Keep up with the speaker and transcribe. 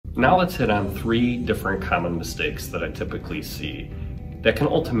Now let's hit on 3 different common mistakes that I typically see that can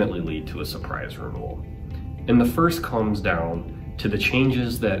ultimately lead to a surprise renewal. And the first comes down to the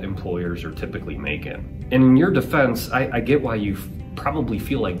changes that employers are typically making. And in your defense, I get why you probably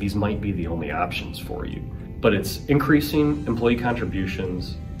feel like these might be the only options for you. But it's increasing employee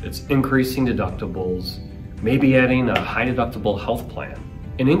contributions, it's increasing deductibles, maybe adding a high deductible health plan.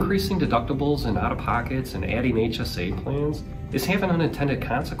 And increasing deductibles and out-of-pockets and adding HSA plans is having unintended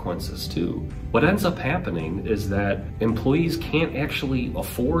consequences too. What ends up happening is that employees can't actually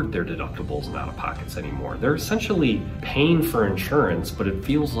afford their deductibles and out-of-pockets anymore. They're essentially paying for insurance, but it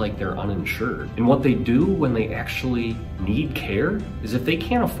feels like they're uninsured. And what they do when they actually need care is if they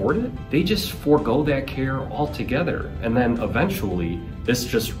can't afford it, they just forego that care altogether. And then eventually, this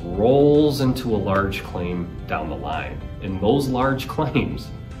just rolls into a large claim down the line. And those large claims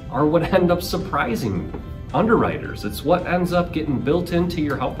are what end up surprising underwriters. It's what ends up getting built into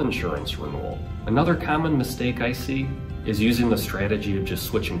your health insurance renewal. Another common mistake I see is using the strategy of just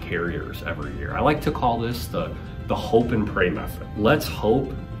switching carriers every year. I like to call this the hope and pray method. Let's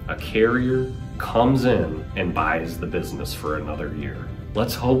hope a carrier comes in and buys the business for another year.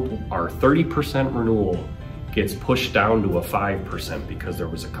 Let's hope our 30% renewal gets pushed down to a 5% because there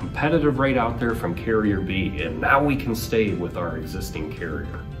was a competitive rate out there from carrier B, and now we can stay with our existing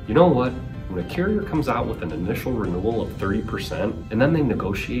carrier. You know what? When a carrier comes out with an initial renewal of 30% and then they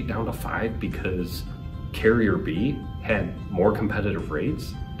negotiate down to 5% because carrier B had more competitive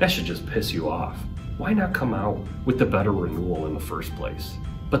rates, that should just piss you off. Why not come out with the better renewal in the first place?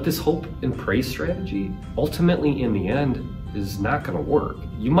 But this hope and pray strategy, ultimately in the end, is not going to work.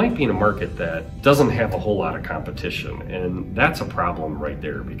 You might be in a market that doesn't have a whole lot of competition, and that's a problem right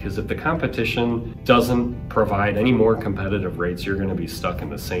there, because if the competition doesn't provide any more competitive rates, you're going to be stuck in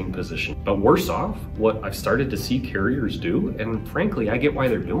the same position. But worse off, what I've started to see carriers do, and frankly I get why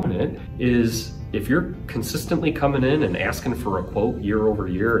they're doing it, is if you're consistently coming in and asking for a quote year over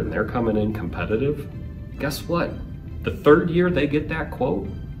year and they're coming in competitive, guess what? The third year they get that quote,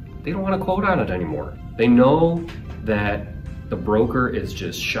 they don't want to quote on it anymore. They know that the broker is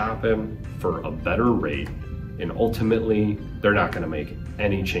just shopping for a better rate, and ultimately they're not going to make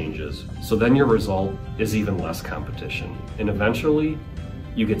any changes. So then your result is even less competition, and eventually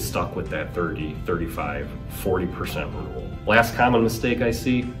you get stuck with that 30, 35, 40% rule. Last common mistake I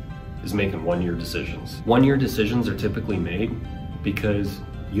see is making one-year decisions. One-year decisions are typically made because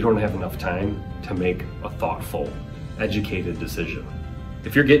you don't have enough time to make a thoughtful, educated decision.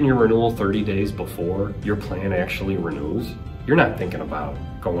 If you're getting your renewal 30 days before your plan actually renews, you're not thinking about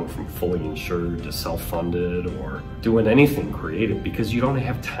going from fully insured to self-funded or doing anything creative because you don't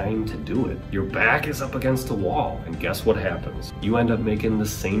have time to do it. Your back is up against the wall, and guess what happens? You end up making the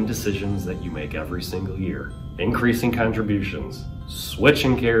same decisions that you make every single year. Increasing contributions,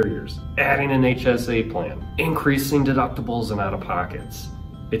 switching carriers, adding an HSA plan, increasing deductibles and out-of-pockets.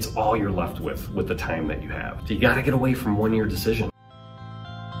 It's all you're left with the time that you have. So you gotta get away from one-year decisions.